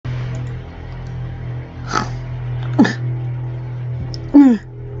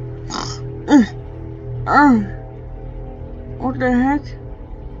What the heck?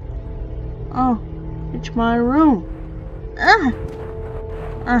 Oh, it's my room.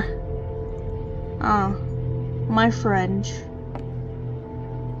 Oh, my French.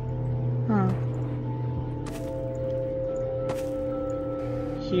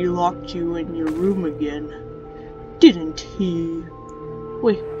 He locked you in your room again, didn't he?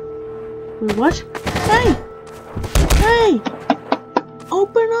 Wait, what? Hey! Hey!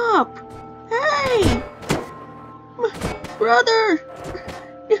 Open up! Hey! Brother!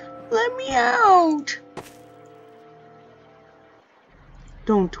 Let me out!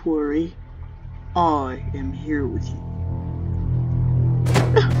 Don't worry. I am here with you.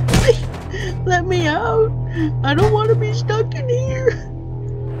 Let me out! I don't want to be stuck in here!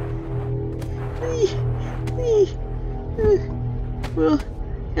 Well,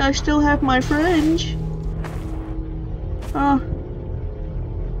 I still have my French.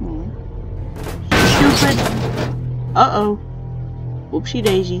 Stupid. Uh-oh. Whoopsie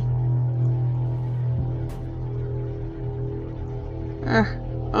daisy.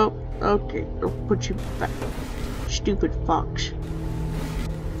 Oh, okay. I'll put you back. Stupid fox.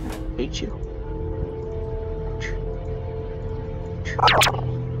 I hate you.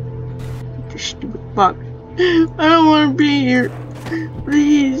 You stupid fox. I don't want to be here.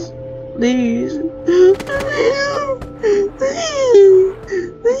 Please. Please.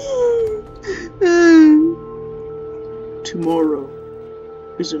 Tomorrow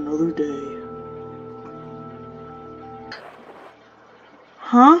is another day.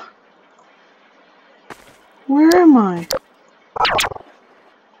 Huh? Where am I?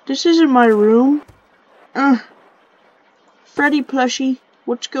 This isn't my room. Freddy plushie,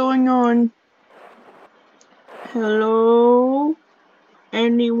 what's going on? Hello?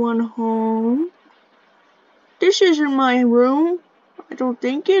 Anyone home? This isn't my room. I don't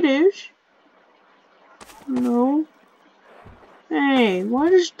think it is. No. Hey, why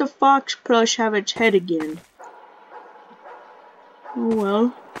does the fox plush have its head again? Oh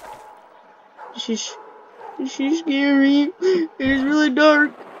well. This is scary. It is really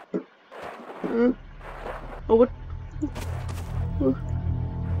dark. Oh, what?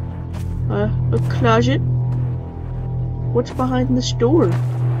 A closet? What's behind this door?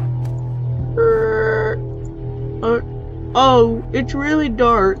 Oh, it's really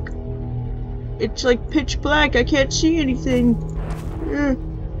dark. It's like pitch black. I can't see anything.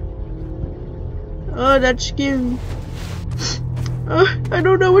 Oh, that's scary. I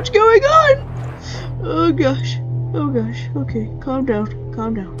don't know what's going on. Oh gosh. Oh gosh. Okay, calm down.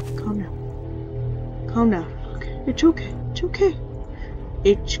 Calm down. Calm down. Calm down. Okay, it's okay. It's okay.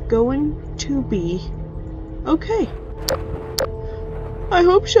 It's going to be okay. I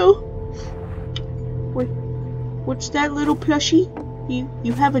hope so. Wait, what's that, little plushie?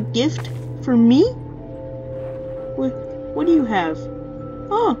 You have a gift for me? What do you have?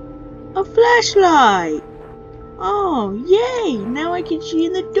 Oh, a flashlight. Oh, yay! Now I can see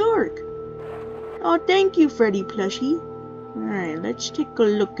in the dark. Oh, thank you, Freddy plushie. Alright, let's take a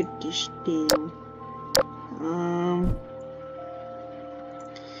look at this thing.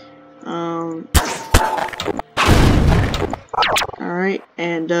 Alright,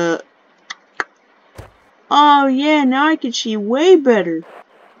 and, oh, yeah, now I can see way better.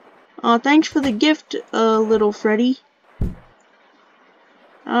 Oh, thanks for the gift, little Freddy.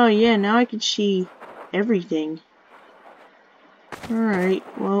 Oh, yeah, now I can see everything. Alright,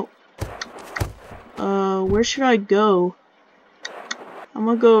 well, where should I go? I'm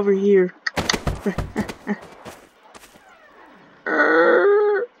gonna go over here.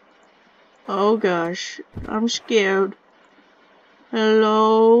 Oh gosh, I'm scared.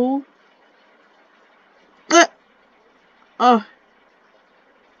 Hello? Oh.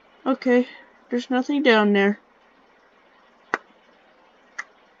 Okay, there's nothing down there.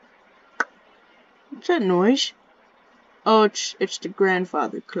 What's that noise? Oh, it's the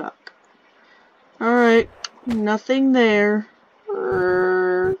grandfather clock. Alright, nothing there.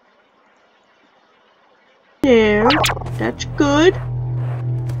 There, that's good.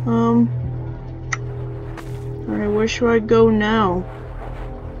 Alright, where should I go now?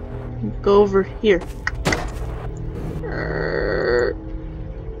 Go over here.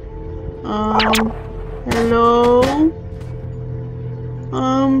 Hello?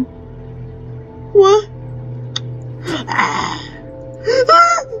 What?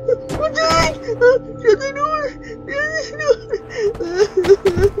 What the heck? Shut the door!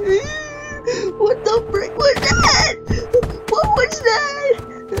 What the frick was that? What was that?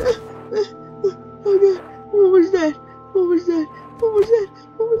 Oh god, what was that? What was that? What was that?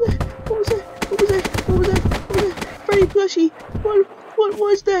 What was that? What was that? What was that? What was that? What was that? Freddy plushie! What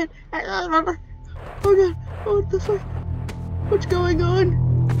was that? Oh god, what the fuck? What's going on?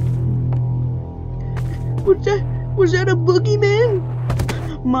 Was that a boogeyman?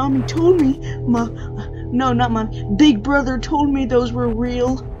 Mommy told me, no, not Mommy, Big Brother told me those were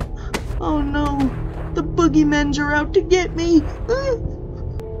real. Oh no, the boogeymens are out to get me.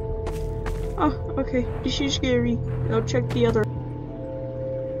 Oh, okay, this is scary. I'll check the other.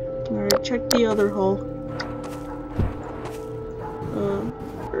 Alright, check the other hole.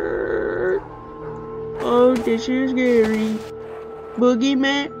 Oh, this is scary.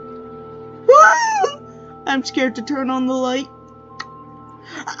 Boogeyman. I'm scared to turn on the light.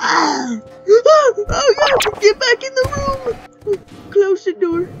 Oh god, get back in the room. Close the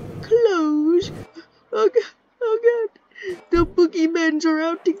door. Close. Oh god, oh god. The boogeymens are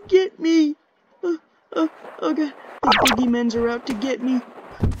out to get me. Oh god, the boogeymens are out to get me.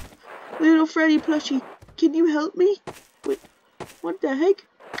 Little Freddy plushie, can you help me? Wait, what the heck?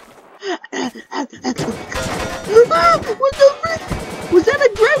 What the frick? Was that a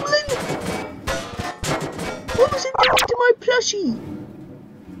gremlin? What was it doing to my plushie?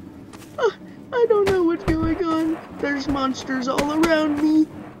 I don't know what's going on. There's monsters all around me.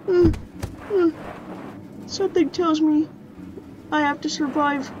 Something tells me I have to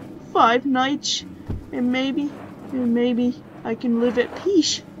survive 5 nights, and maybe I can live at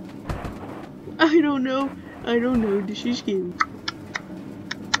peace. I don't know. This is scary.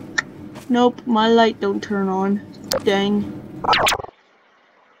 Nope, my light don't turn on. Dang.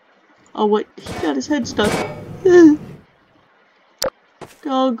 Oh wait, he got his head stuck.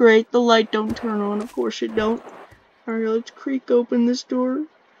 Oh great, the light don't turn on. Of course it don't. Alright, let's creak open this door.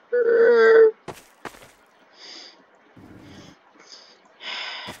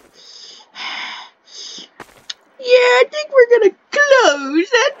 Yeah, I think we're gonna close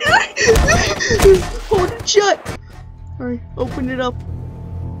that door. Hold it shut. Alright, open it up.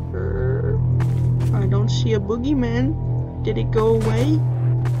 I don't see a boogeyman. Did it go away?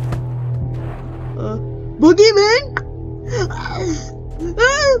 Boogeyman?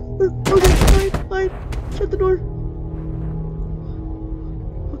 Okay, fine. Shut the door.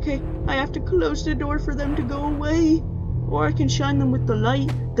 Okay, I have to close the door for them to go away. Or I can shine them with the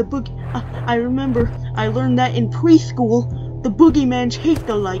light. I remember, I learned that in preschool. The boogeymans hate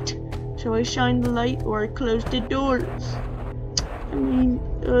the light. So I shined the light or I closed the door. I mean,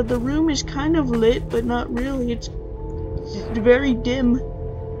 the room is kind of lit, but not really. It's very dim.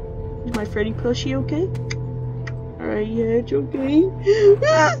 Is my Freddy plushie okay? Alright, yeah, it's okay.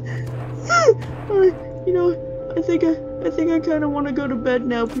 Alright, you know, I think I kind of want to go to bed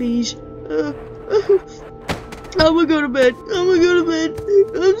now, please. I'm gonna go to bed. I'm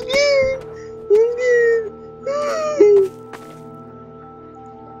scared.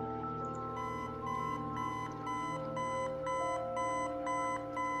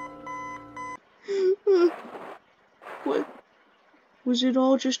 What? Was it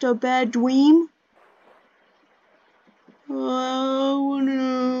all just a bad dream? Oh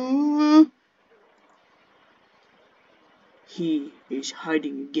no. He is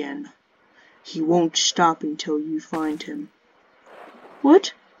hiding again. He won't stop until you find him.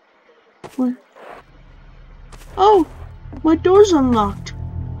 What? What? Oh, my door's unlocked.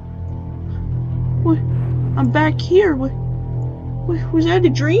 What? I'm back here. What? Was that a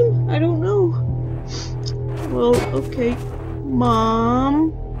dream? I don't know. Well, okay.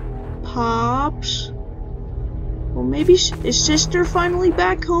 Mom? Pops? Well, maybe is Sister finally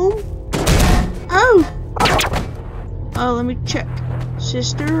back home? Oh! Oh, let me check.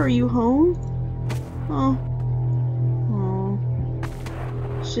 Sister, are you home? Oh.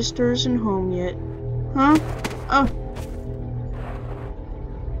 Sister isn't home yet. Huh? Oh.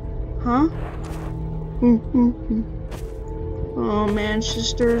 Huh? Oh man,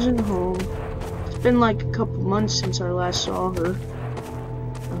 Sister isn't home. It's been like a couple months since I last saw her.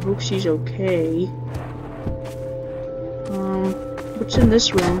 I hope she's okay. What's in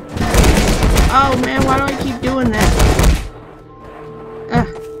this room? Oh man, why do I keep doing that?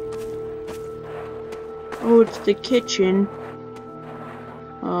 Oh, it's the kitchen.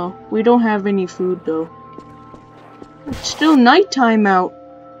 Oh, we don't have any food though. It's still nighttime out.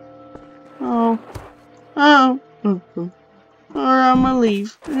 Oh. Alright, I'm gonna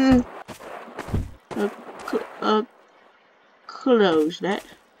leave. Close that.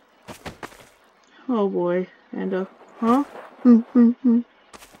 Oh boy. And, huh?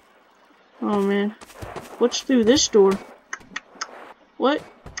 Oh man. What's through this door? What?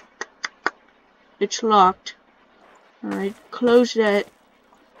 It's locked. Alright, close that.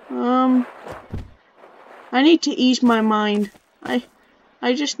 I need to ease my mind.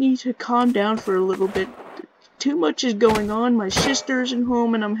 I just need to calm down for a little bit. too much is going on. My sister isn't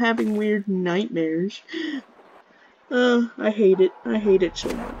home and I'm having weird nightmares. I hate it. I hate it so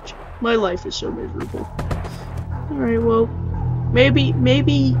much. My life is so miserable. Alright, well, maybe some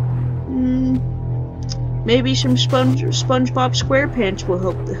SpongeBob SquarePants will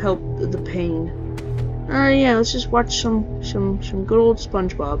help the pain. Alright, yeah, let's just watch some good old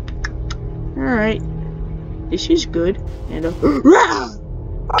SpongeBob. Alright. This is good. And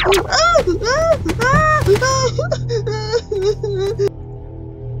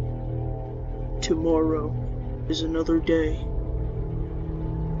tomorrow is another day.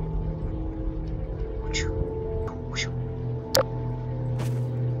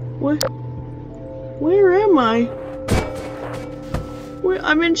 What? Where am I?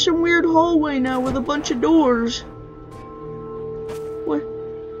 I'm in some weird hallway now with a bunch of doors. What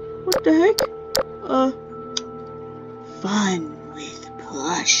the heck? Fun with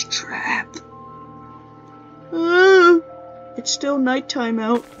Plush Trap. It's still nighttime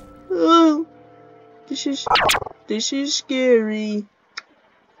out. This is scary.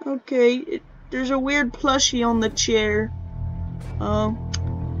 Okay, there's a weird plushie on the chair.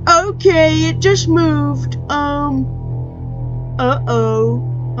 Okay, it just moved.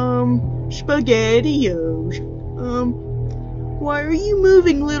 SpaghettiOs. Why are you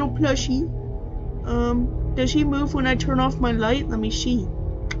moving, little plushie? Does he move when I turn off my light? Let me see.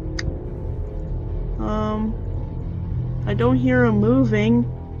 I don't hear him moving.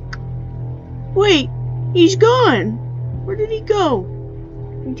 Wait, he's gone. Where did he go?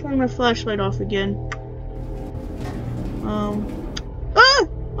 Let me turn my flashlight off again.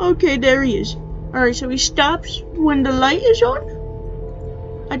 Okay, there he is. Alright, so he stops when the light is on?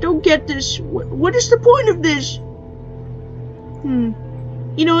 I don't get this. What is the point of this? You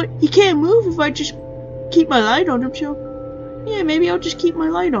know what? He can't move if I just keep my light on him, so... yeah, maybe I'll just keep my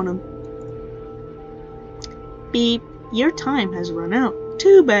light on him. Beep. Your time has run out.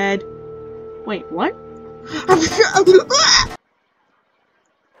 Too bad. Wait, what?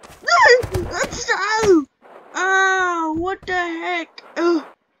 Oh, what the heck?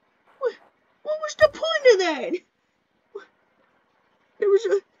 What was the point of that? There was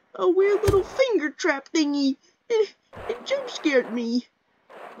a weird little finger trap thingy. It jump scared me.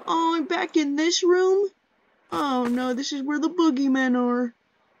 Oh, I'm back in this room? Oh no, this is where the boogeymen are.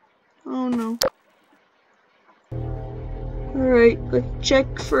 Oh no. Alright, let's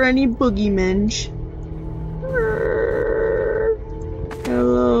check for any boogeymen.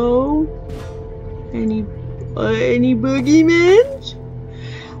 Hello? Any boogeymen?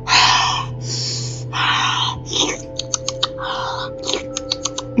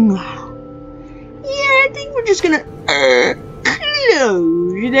 Yeah, I think we're just gonna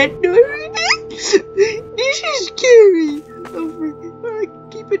close that door. This is scary.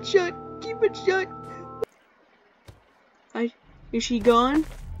 Keep it shut. Keep it shut. Is she gone?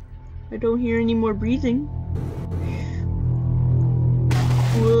 I don't hear any more breathing.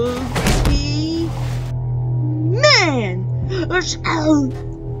 Man!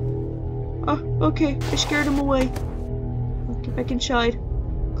 Okay, I scared him away. I'll get back inside.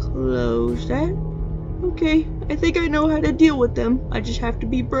 Close that. Okay, I think I know how to deal with them. I just have to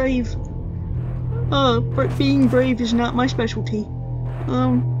be brave. Being brave is not my specialty.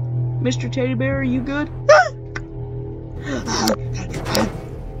 Mr. Teddy Bear, are you good?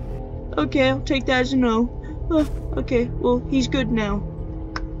 Okay, I'll take that as a no. Okay, well, he's good now.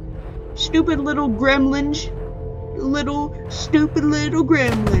 Stupid little gremlins. Stupid little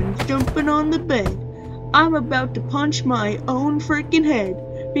gremlins jumping on the bed. I'm about to punch my own freaking head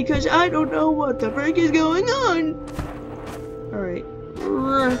because I don't know what the frick is going on. Alright.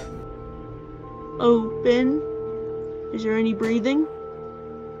 Open. Is there any breathing?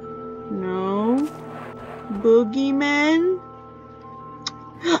 No. Boogeyman?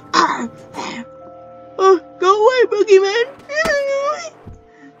 Oh, go away, boogeyman!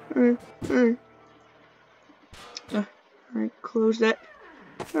 Alright, close that.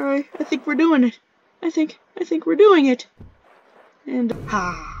 Alright, I think we're doing it. I think we're doing it. And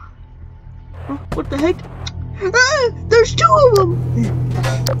oh, what the heck? There's two of them.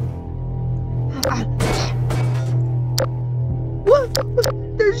 What?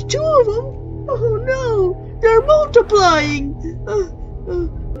 There's two of them? Oh no! They're multiplying.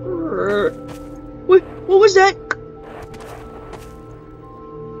 What was that?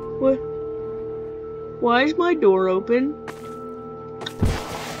 What? Why is my door open?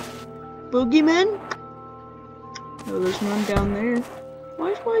 Boogeyman? Oh, there's none down there.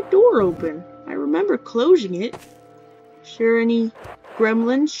 Why is my door open? I remember closing it. Is there any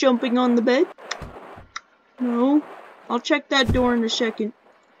gremlins jumping on the bed? No. I'll check that door in a second.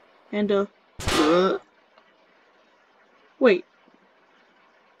 And, Wait.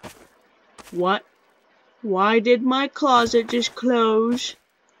 What? Why did my closet just close?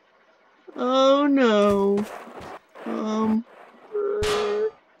 Oh no. Oh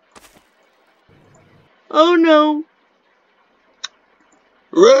no.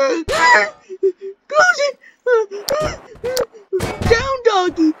 Close it! Down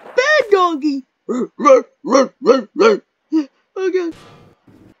doggy! Bad doggy! Oh god.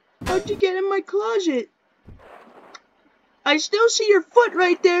 How'd you get in my closet? I still see your foot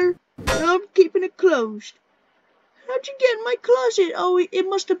right there. I'm keeping it closed. How'd you get in my closet? Oh, it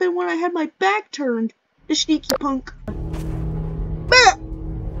must have been when I had my back turned. The sneaky punk. Bah!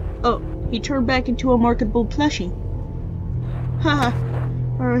 Oh, he turned back into a marketable plushie. Haha.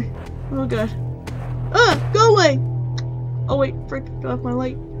 Alright. Oh god. Go away! Oh wait, frick, off my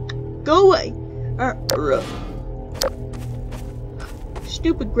light. Go away!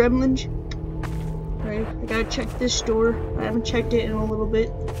 Stupid gremlins. Alright, I gotta check this door. I haven't checked it in a little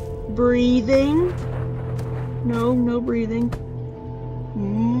bit. Breathing. No, no breathing.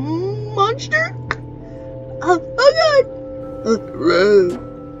 Monster? Oh god!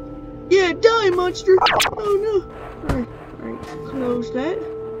 Yeah, die, monster! Oh no. Alright, close that.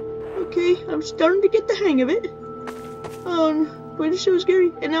 Okay, I'm starting to get the hang of it. Oh no, wait, it's so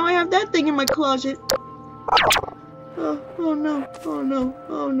scary. And now I have that thing in my closet. Oh no, oh no,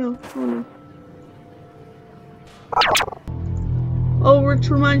 oh no, oh no. Oh, which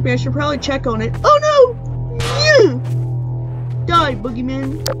reminds me, I should probably check on it. Oh no! Yeah! Die,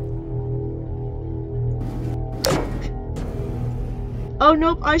 boogeyman. Oh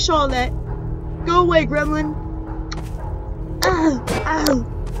nope, I saw that. Go away, gremlin. Ow, ow.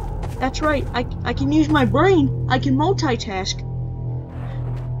 That's right, I can use my brain. I can multitask.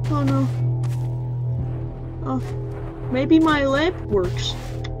 Oh no. Oh, maybe my lamp works.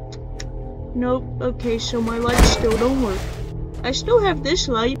 Nope, okay, so my lights still don't work. I still have this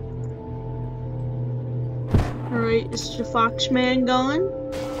light. Alright, is the Foxman gone?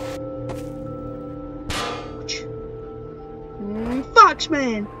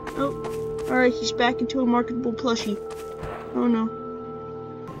 Foxman! Oh, alright, he's back into a marketable plushie. Oh no.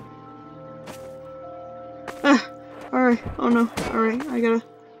 Alright, oh no, alright, I gotta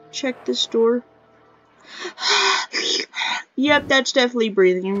check this door. Yep, that's definitely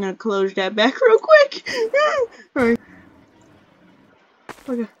breathing. I'm gonna close that back real quick. Alright.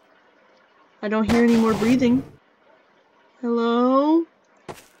 Okay. I don't hear any more breathing. Hello?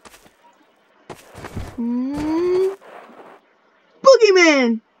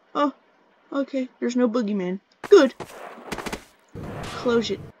 Boogeyman! Oh, okay, there's no boogeyman. Good.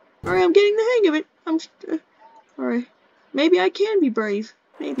 Close it. Alright, I'm getting the hang of it. Alright. Maybe I can be brave.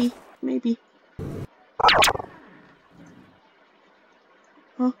 Maybe.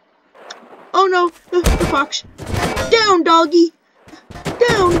 Huh? Oh no! The fox! Down, doggy!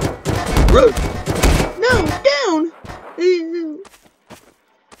 Down! No, down!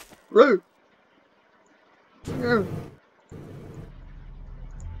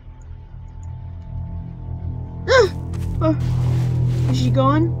 Is she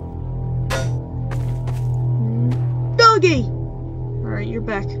gone? Doggy! Alright, you're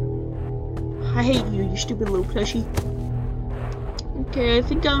back. I hate you, you stupid little plushie. Okay, I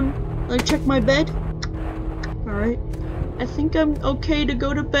think I'm gonna check my bed. Alright. I think I'm okay to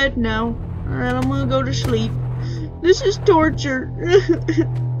go to bed now. Alright, I'm gonna go to sleep. This is torture.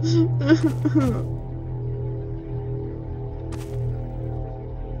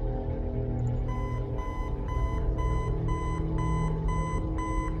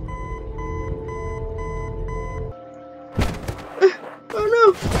 Oh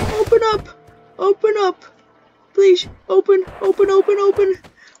no! Open up! Open up! Please, open!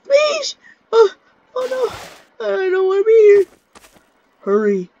 Please! Oh no! I don't want to be here.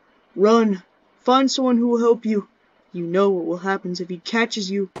 Hurry! Run! Find someone who will help you. You know what will happen if he catches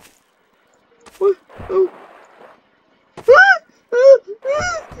you. What? Oh.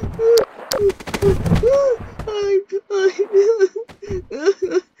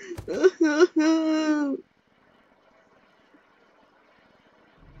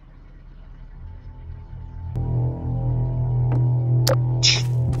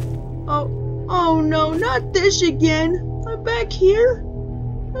 Oh no, not this again. I'm back here.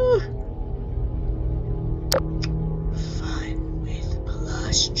 Fun with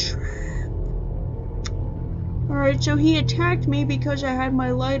plus trap. Alright, so he attacked me because I had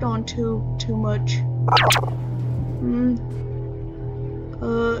my light on too much.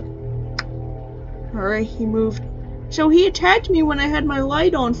 Alright, he moved. So he attacked me when I had my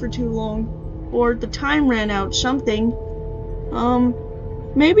light on for too long. Or the time ran out, something.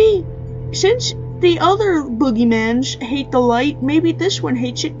 Maybe since the other boogeymans hate the light, maybe this one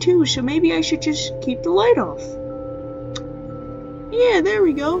hates it too, so maybe I should just keep the light off. Yeah, there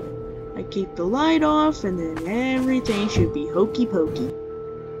we go. I keep the light off, and then everything should be hokey pokey.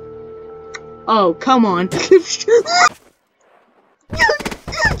 Oh, come on.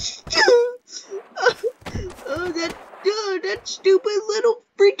 That stupid little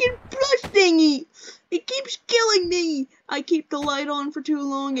freaking plush thingy. It keeps killing me. I keep the light on for too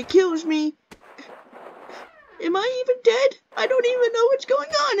long. It kills me. Am I even dead? I don't even know what's going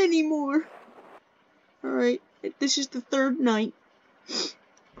on anymore. Alright, this is the third night.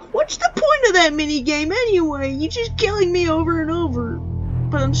 What's the point of that mini game anyway? You're just killing me over and over.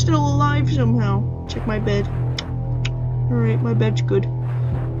 But I'm still alive somehow. Check my bed. Alright, my bed's good.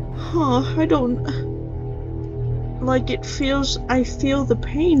 Huh, I don't... Like, I feel the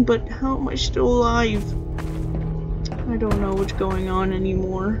pain, but how am I still alive? I don't know what's going on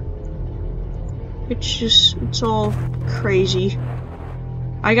anymore. It's all crazy.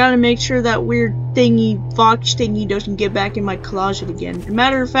 I gotta make sure that weird thingy, Vox thingy doesn't get back in my closet again. As a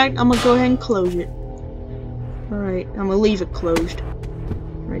matter of fact, I'm gonna go ahead and close it. Alright, I'm gonna leave it closed.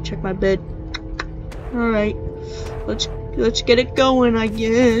 Alright, check my bed. Alright, let's get it going, I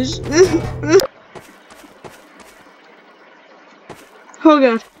guess. Oh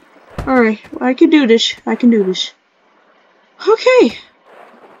god. Alright, I can do this. I can do this. Okay.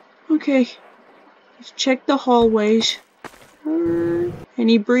 Okay. Let's check the hallways.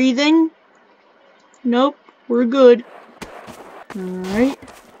 Any breathing? Nope, we're good. Alright.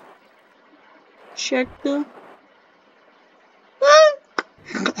 Check the...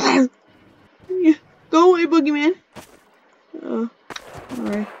 Go away, boogeyman.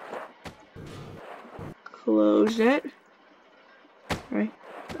 Alright. Close that. Alright.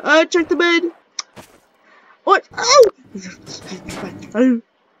 Check the bed. What? Oh!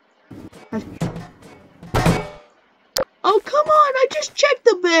 Oh, come on! I just checked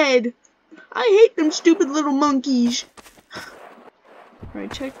the bed! I hate them stupid little monkeys.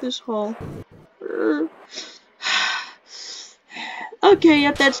 Alright, check this hall. Okay,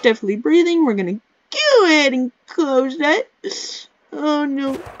 yep, that's definitely breathing. We're gonna go ahead and close that. Oh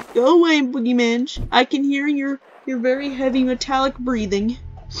no. Go away, boogeymans. I can hear your very heavy metallic breathing.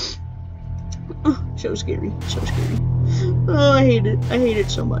 Oh, so scary. So scary. Oh, I hate it. I hate it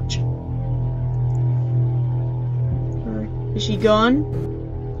so much. Alright. Is she gone?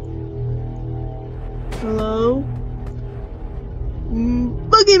 Hello?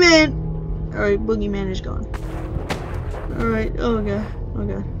 Boogeyman! Alright, boogeyman is gone. Alright, oh god. Oh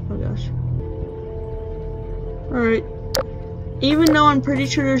god. Oh gosh. Alright. Even though I'm pretty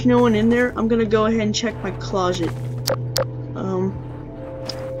sure there's no one in there, I'm gonna go ahead and check my closet.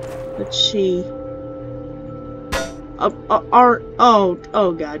 Let's see.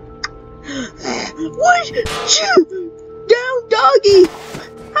 Oh god. What? Down, doggy!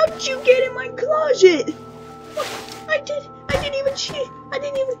 How did you get in my closet? I didn't even see.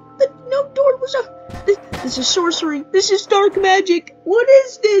 No door was up. This is sorcery. This is dark magic. What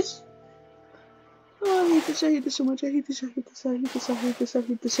is this? Oh, I hate this. I hate this so much. I hate this. I hate this. I hate this. I hate this. I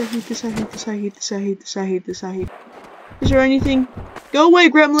hate this. I hate this. I hate this. I hate this. I hate this. I hate this. I hate. Is there anything? Go away,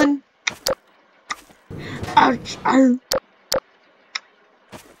 gremlin. Ouch. Ow.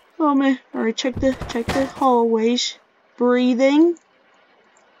 Oh man. Alright, check the hallways. Breathing.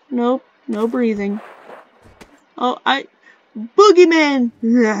 Nope. No breathing. Oh, boogeyman!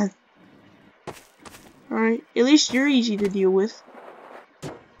 Alright, at least you're easy to deal with.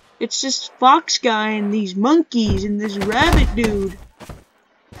 It's just Fox guy and these monkeys and this rabbit dude.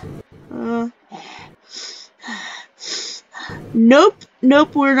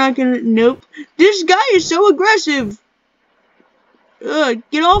 Nope, we're not gonna, nope. This guy is so aggressive!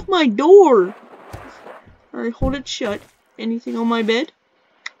 Get off my door! Alright, hold it shut. Anything on my bed?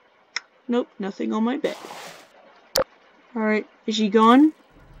 Nope, nothing on my bed. Alright, is he gone?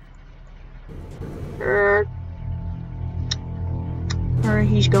 Alright,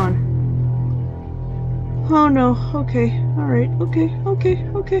 he's gone. Oh no, okay, alright, okay.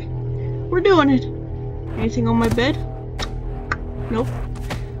 We're doing it. Anything on my bed? Nope.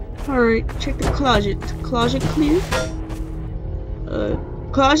 Alright, check the closet. Closet clear?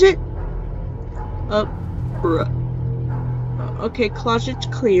 Closet? Okay, closet's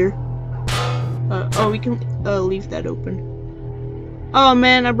clear. Oh, we can leave that open. Oh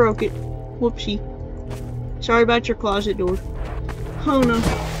man, I broke it. Whoopsie. Sorry about your closet door. Oh no.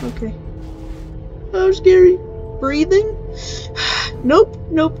 Okay. Oh, scary. Breathing? Nope.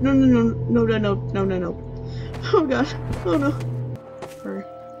 No. Oh god. Oh no.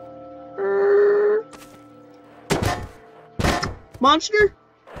 Monster?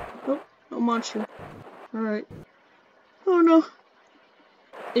 Oh, No monster. Alright. Oh no.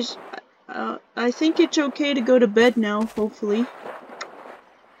 I think it's okay to go to bed now, hopefully.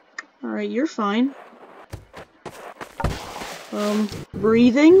 Alright, you're fine.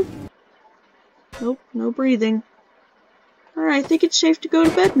 Breathing? Nope, no breathing. Alright, I think it's safe to go to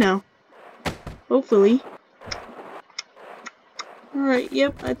bed now. Hopefully. Alright,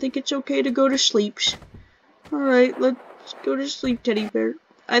 yep, I think it's okay to go to sleep. Alright, let's go to sleep, teddy bear.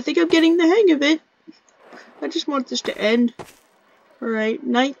 I think I'm getting the hang of it. I just want this to end. Alright,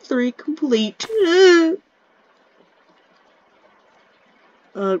 night 3 complete.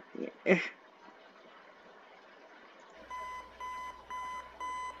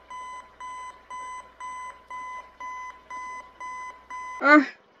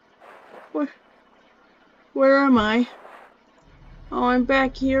 Where am I? Oh, I'm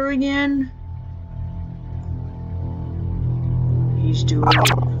back here again. He's doing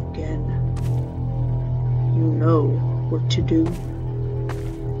it again. You know what to do.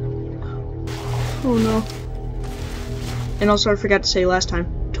 Oh no. And also I forgot to say last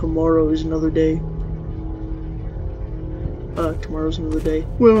time, tomorrow is another day. Tomorrow's another day.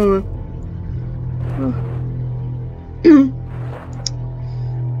 Wait.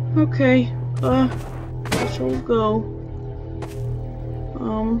 Okay, guess I'll go.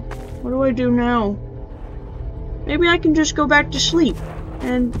 What do I do now? Maybe I can just go back to sleep.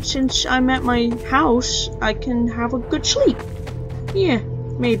 And since I'm at my house, I can have a good sleep. Yeah,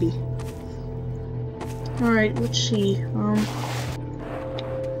 maybe. Alright, let's see.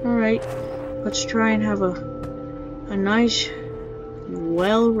 Alright, let's try and have a nice,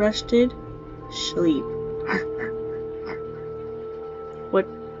 well-rested sleep. What?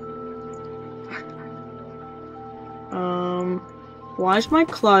 Why is my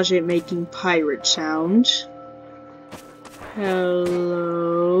closet making pirate sounds?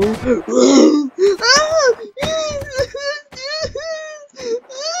 Hello?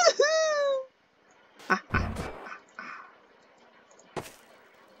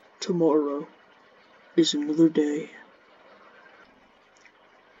 Tomorrow is another day.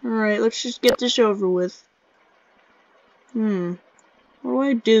 Alright, let's just get this over with. What do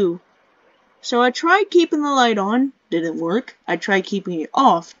I do? So I tried keeping the light on, didn't work. I tried keeping it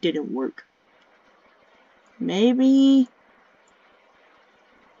off, didn't work. Maybe...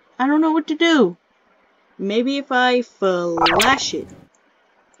 I don't know what to do. Maybe if I flash it.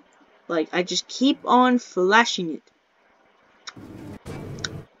 Like, I just keep on flashing it.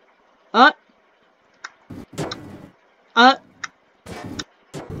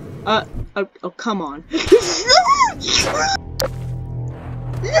 Oh, come on.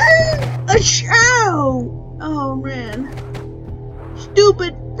 A show! Oh, man.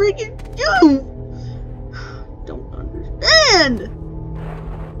 Stupid freaking you! Don't understand!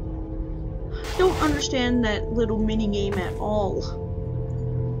 Don't understand that little mini game at all.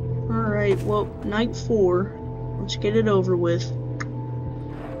 Alright, well, night 4. Let's get it over with.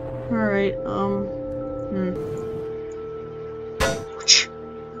 Alright,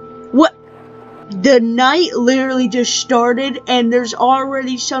 What? The night literally just started and there's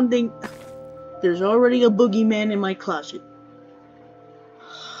already something... There's already a boogeyman in my closet.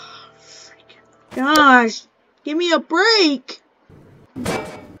 Freaking gosh! Give me a break!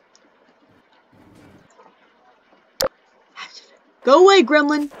 Go away,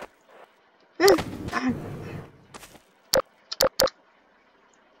 gremlin!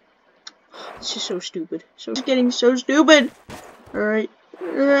 This is so stupid. It's getting so stupid! Alright.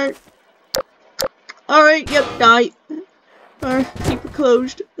 Alright, yep, die. Alright, keep it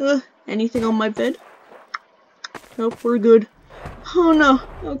closed. Anything on my bed? Nope, we're good. Oh no.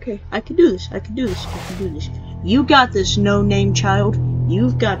 Okay, I can do this. I can do this. You got this, no-name child.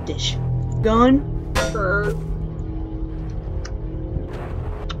 You've got this. Gone.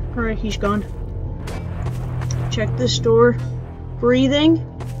 Alright, he's gone. Check this door. Breathing?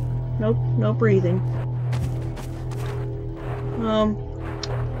 Nope, no breathing.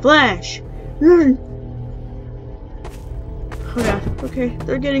 Flash! Oh god, okay,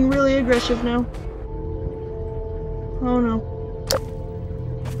 they're getting really aggressive now. Oh no.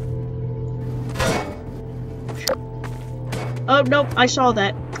 Oh, nope, I saw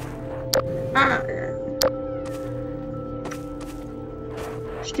that. Ah.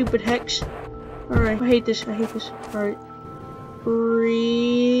 Stupid hex. Alright, I hate this. Alright.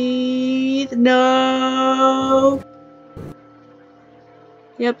 Breathe. No!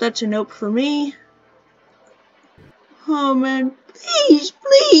 Yep, that's a nope for me. Oh man, please.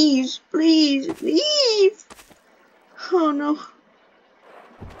 Oh no.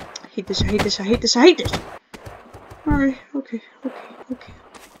 I hate this. Alright, okay.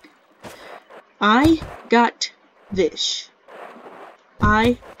 I got this.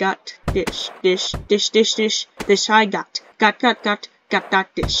 I got this. This I got. Got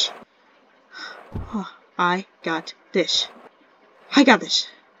this. Oh, I got this. I got this.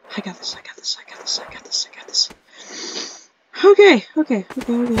 I got this. I got this. I got this. I got this. I got this. Okay.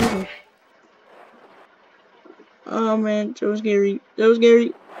 Oh man, so scary. So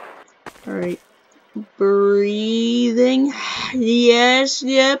scary. Alright. Breathing. Yes,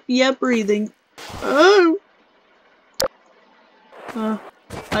 yep, breathing. Oh!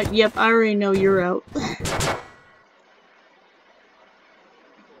 Yep, I already know you're out.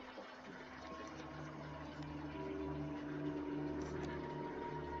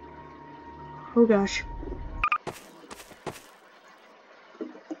 Oh gosh.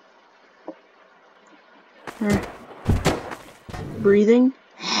 Alright. Breathing.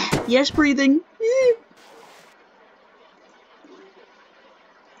 Yes, breathing.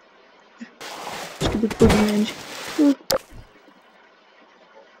 Stupid boogeyman.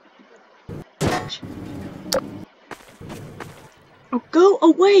 Oh, go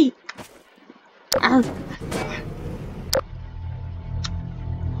away! Ow.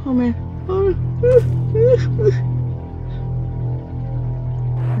 Oh man.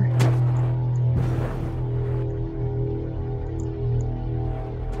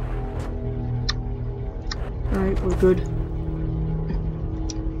 Alright, we're good.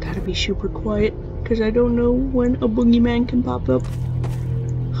 Gotta be super quiet, because I don't know when a boogeyman can pop up.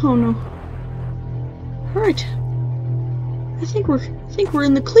 Oh no. Alright. I think we're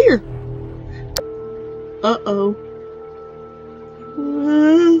in the clear. Uh-oh.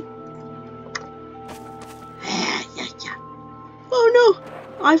 Oh no!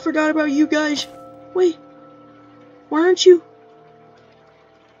 I forgot about you guys. Wait. Why aren't you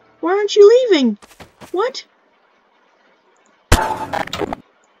leaving? What?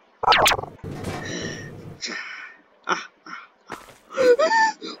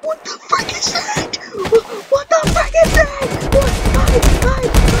 What the frick is that? What the frick is that?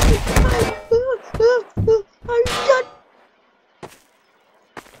 I'm done.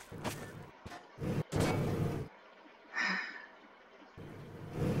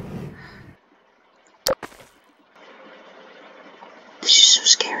 This is so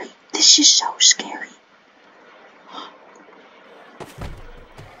scary. This is so scary.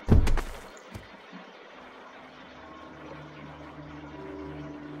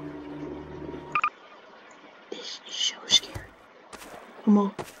 This is so scary.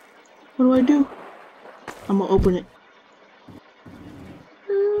 What do I do? I'm gonna open it.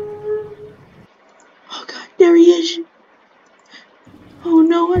 Oh god, there he is. Oh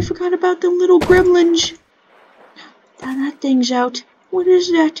no, I forgot about them little gremlins. Now that thing's out. What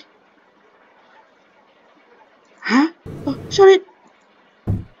is that? Huh? Oh, shut it.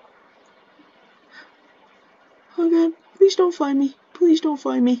 Oh god, please don't find me. Please don't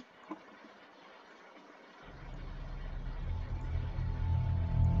find me.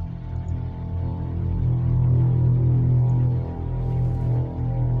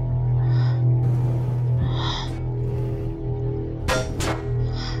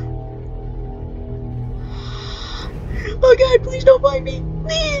 Oh god, please don't find me.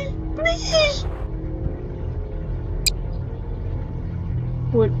 Please, please.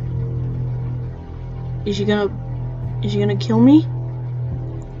 What? Is he gonna kill me?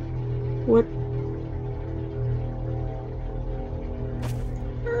 What?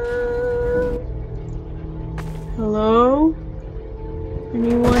 Hello?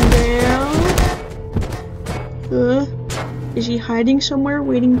 Anyone there? Is he hiding somewhere,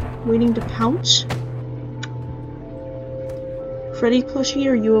 waiting to pounce? Freddy plushie,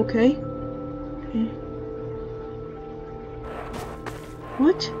 are you okay? Okay.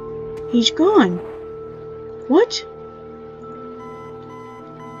 What? He's gone. What?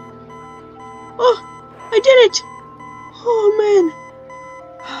 Oh, I did it! Oh man.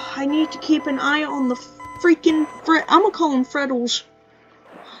 I need to keep an eye on the freaking I'm gonna call them Freddles.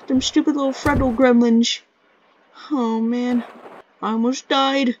 Them stupid little Freddle gremlins. Oh man. I almost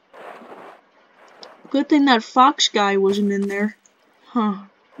died. Good thing that fox guy wasn't in there. Huh.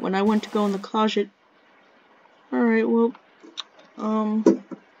 When I went to go in the closet. Alright, well. Time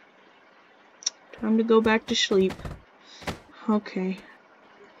to go back to sleep. Okay.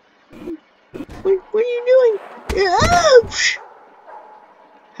 What are you doing? Ouch!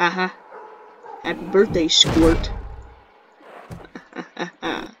 Haha. Happy birthday, Squirt.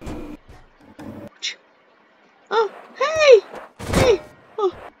 Oh, hey! Hey!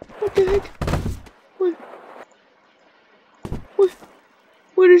 Oh, what the heck?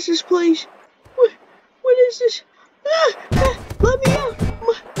 What is this place? What is this? Let me out!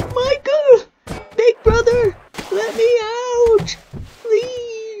 My girl!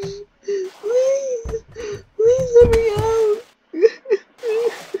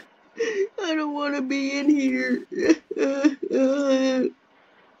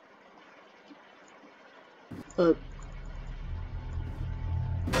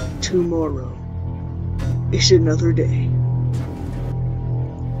 Tomorrow is another day.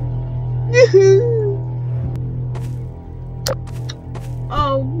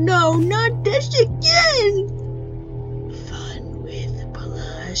 Oh no, not this again! Fun with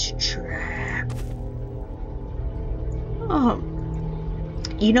plus trap.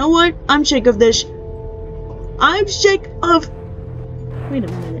 You know what? I'm sick of this. I'm sick of... Wait a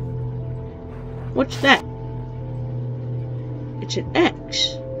minute. What's that? It's an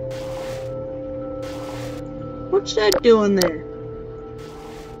X. What's that doing there?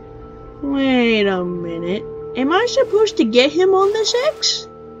 Wait a minute. Am I supposed to get him on this X?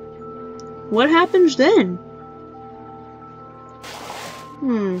 What happens then?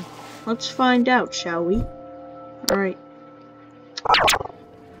 Let's find out, shall we? Alright.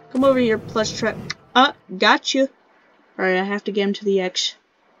 Come over here, plus trap. Gotcha. Alright, I have to get him to the X.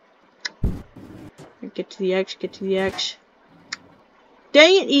 Get to the X, get to the X.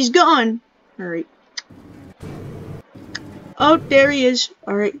 Dang it, he's gone! Alright. Oh, there he is.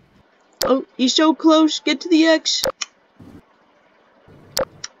 Alright. Oh, he's so close. Get to the X.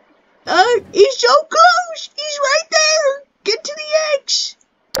 He's so close! He's right there! Get to the X!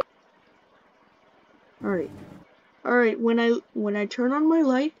 Alright. Alright, when I turn on my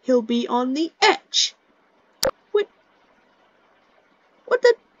light, he'll be on the X. What? What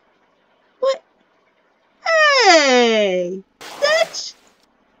the? What? Hey!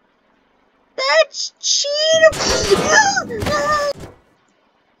 That's cheating!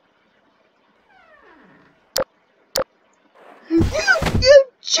 You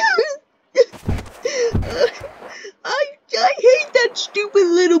I hate that stupid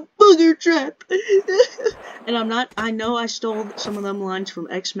little booger trap. And I know I stole some of them lines from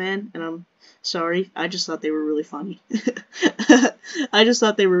X-Men, and I'm sorry. I just thought they were really funny. I just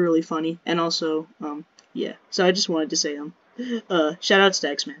thought they were really funny, and also, yeah. So I just wanted to say them. Shoutouts to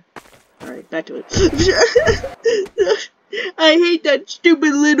X-Men. Alright, back to it. I hate that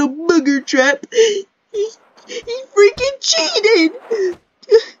stupid little booger trap. He freaking cheated!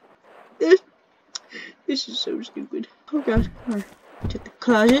 This is so stupid. Oh god. Alright. Check the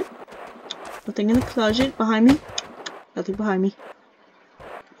closet. Nothing in the closet. Behind me. Nothing behind me.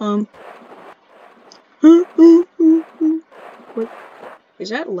 What? Is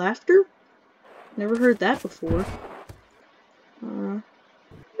that laughter? Never heard that before.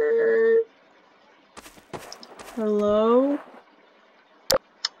 Hello?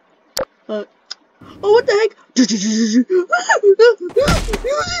 Oh, what the heck?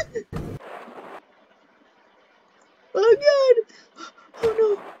 Oh god! Oh no,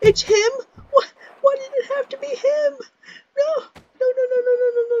 it's him? Why did it have to be him? No!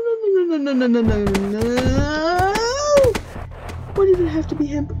 No! Why did it have to be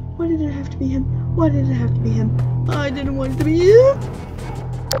him? Why did it have to be him? Why did it have to be him? I didn't want it to be him!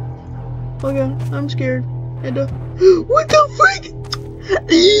 Oh god, I'm scared. And what the freak?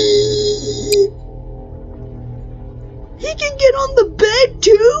 He can get on the bed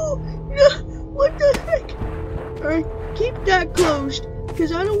too? What the heck? Alright, keep that closed,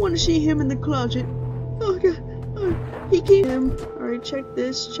 because I don't want to see him in the closet. Oh god, he can't. Alright, check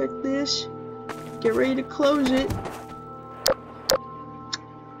this, Get ready to close it.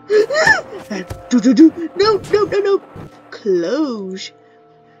 No. Close.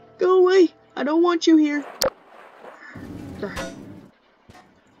 Go away. I don't want you here.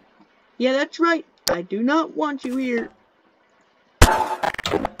 Yeah, that's right. I do not want you here.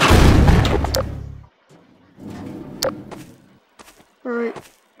 Alright.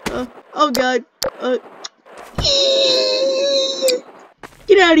 Oh god.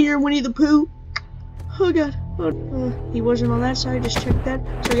 Get out of here, Winnie the Pooh. Oh god. He wasn't on that side, just check that.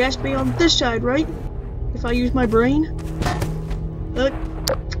 So he has to be on this side, right? If I use my brain.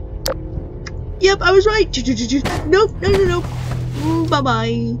 Yep, I was right. Nope, no.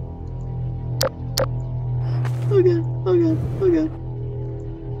 Bye-bye. Oh god.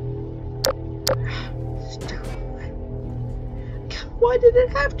 Why did it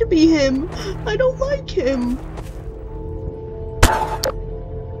have to be him? I don't like him.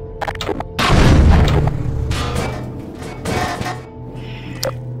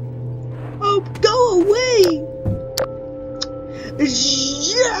 Oh, go away!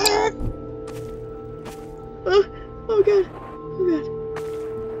 Oh god.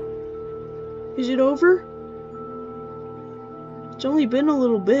 Is it over? It's only been a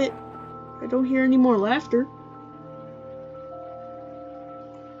little bit. I don't hear any more laughter.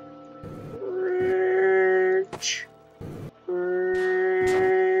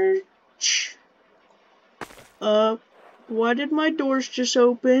 Why did my doors just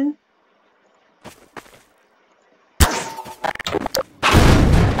open?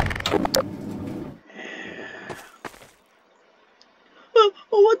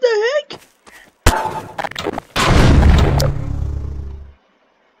 Oh, what the heck?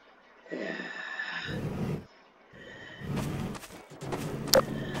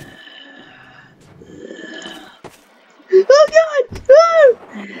 Oh God! Ah!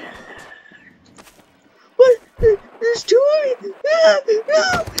 What? There's two of me! Ah!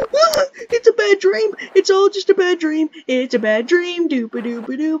 Ah! Ah! It's a bad dream! It's all just a bad dream! It's a bad dream!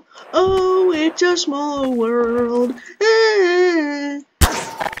 Doop-a-doop-a-doop! Oh, it's a small world! Ah!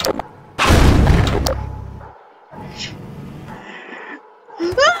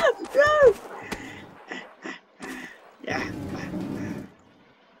 Ah!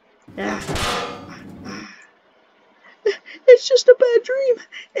 Ah! It's just a bad dream.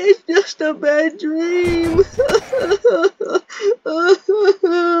 It's just a bad dream.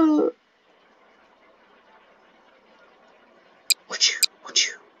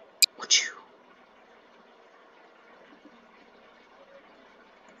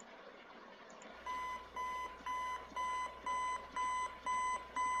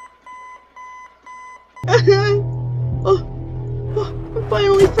 I'm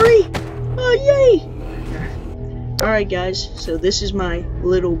finally free. Oh, yay. Alright guys, so this is my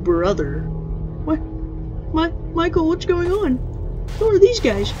little brother. What? Michael, what's going on? Who are these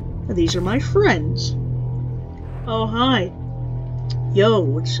guys? These are my friends. Oh, hi. Yo,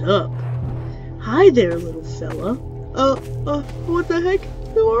 what's up? Hi there, little fella. What the heck?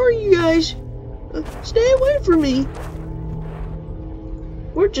 Who are you guys? Stay away from me.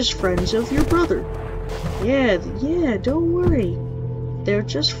 We're just friends of your brother. Yeah, don't worry. They're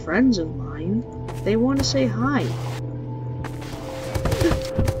just friends of mine. They want to say hi.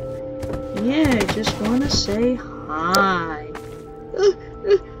 Yeah, I just want to say hi.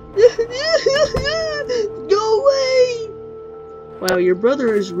 Go away! Wow, your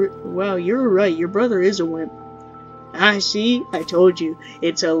brother is... Wow, you're right. Your brother is a wimp. I see. I told you.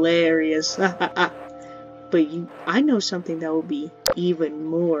 It's hilarious. But I know something that will be even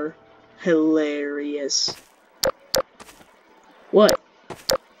more hilarious. What?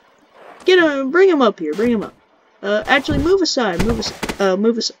 Get him. Bring him up here. Bring him up. Actually, move aside.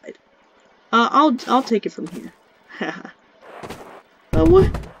 Move aside. I'll take it from here.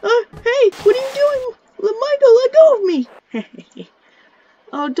 What? Hey, what are you doing? Michael, let go of me.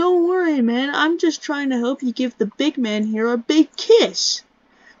 Oh, don't worry, man. I'm just trying to help you give the big man here a big kiss.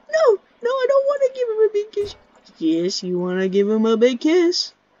 No, I don't want to give him a big kiss. Yes, you want to give him a big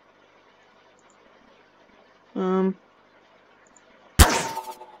kiss.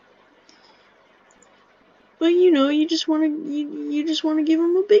 But you know, you just want to give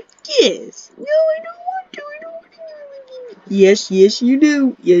him a big kiss. No, I don't want to. I don't want to give him a big kiss. Yes, you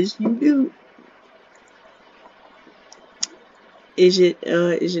do. Yes, you do. Is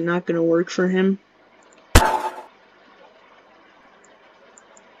it not gonna work for him?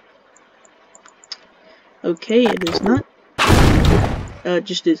 Okay, it is not.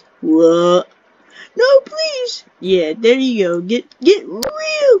 Just as what? No, please. Yeah, there you go. Get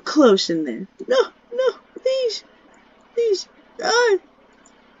real close in there. No, please.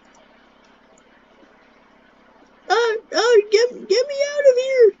 Get me out of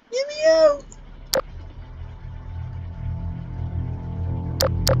here. Get me out.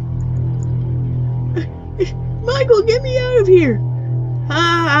 Michael, get me out of here.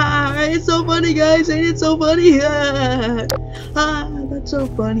 It's so funny, guys. Ain't it so funny? That's so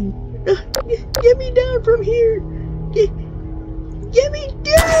funny. Get me down from here. Get me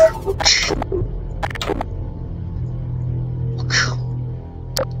down.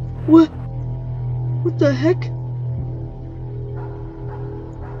 What the heck?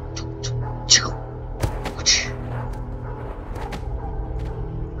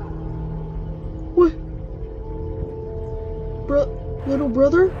 What? Little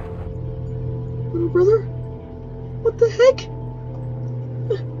brother? Little brother? What the heck?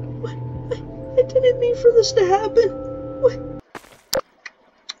 What? I didn't mean for this to happen.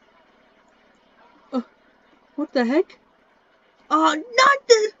 What the heck? Not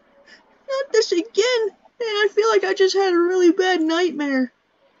this again. Man, I feel like I just had a really bad nightmare.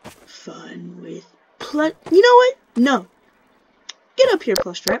 Fun with you know what? No. Get up here,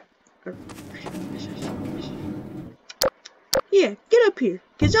 Plushtrap. Yeah, get up here,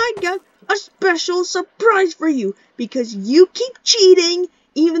 because I got a special surprise for you, because you keep cheating,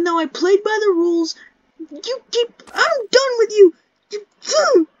 even though I played by the rules. I'm done with you.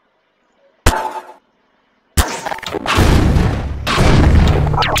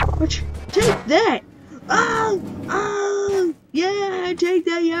 Take that. Oh, yeah, take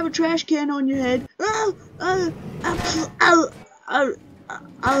that. You have a trash can on your head.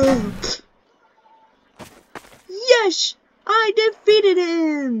 Yes, I defeated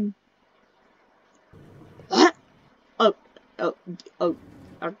him! What? Oh.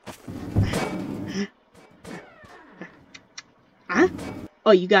 Huh?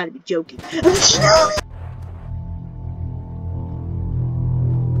 Oh, you gotta be joking.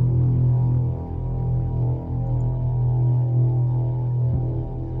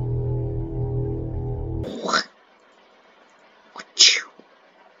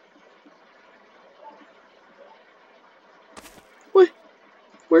 What?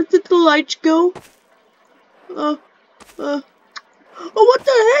 Where did the lights go? Oh, what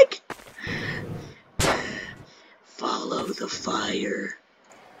the heck? Follow the fire.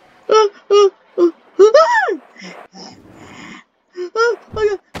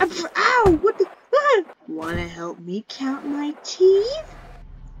 Ow! What the? Wanna help me count my teeth?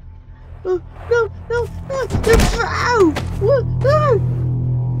 No! Ow!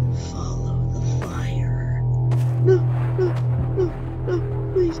 Follow the fire. No!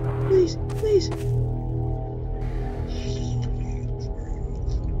 Please!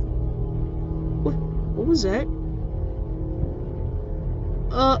 What was that?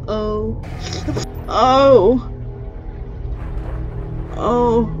 Uh-oh. Oh.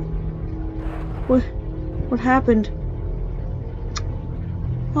 What happened?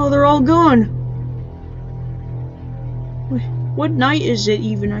 Oh, they're all gone. Wait, what night is it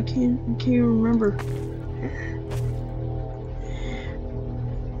even? I can't even remember.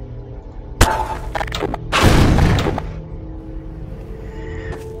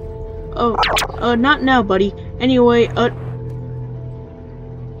 Oh, not now, buddy. Anyway,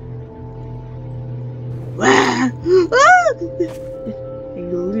 he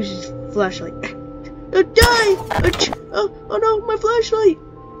loses his flashlight. Die! Oh no, my flashlight!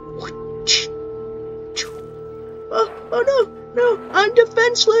 Oh no, I'm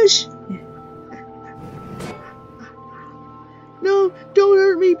defenseless! No, don't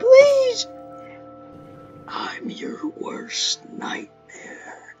hurt me, please! I'm your worst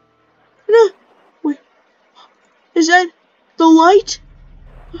nightmare. No, wait, is that the light?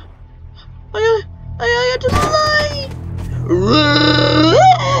 I got to the light!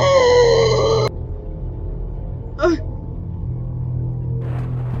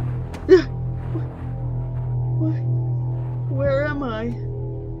 Where am I?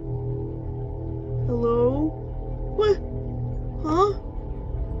 Hello? What? Huh?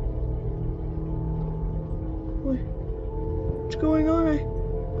 What's going on? I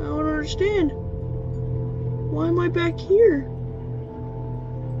don't understand. Why am I back here?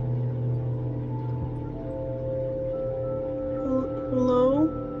 Hello?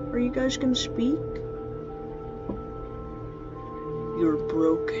 Are you guys gonna speak? You're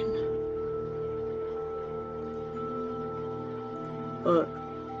broken.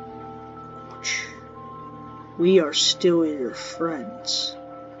 We are still your friends.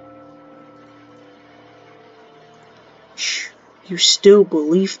 You still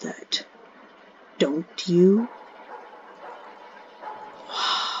believe that, don't you?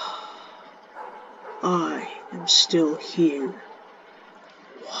 I am still here.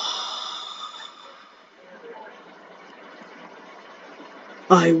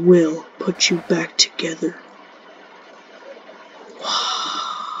 I will put you back together.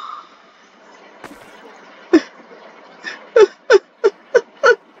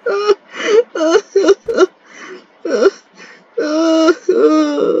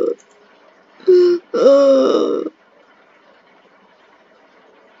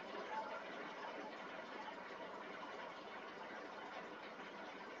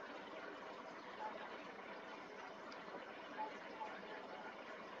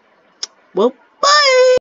 Well,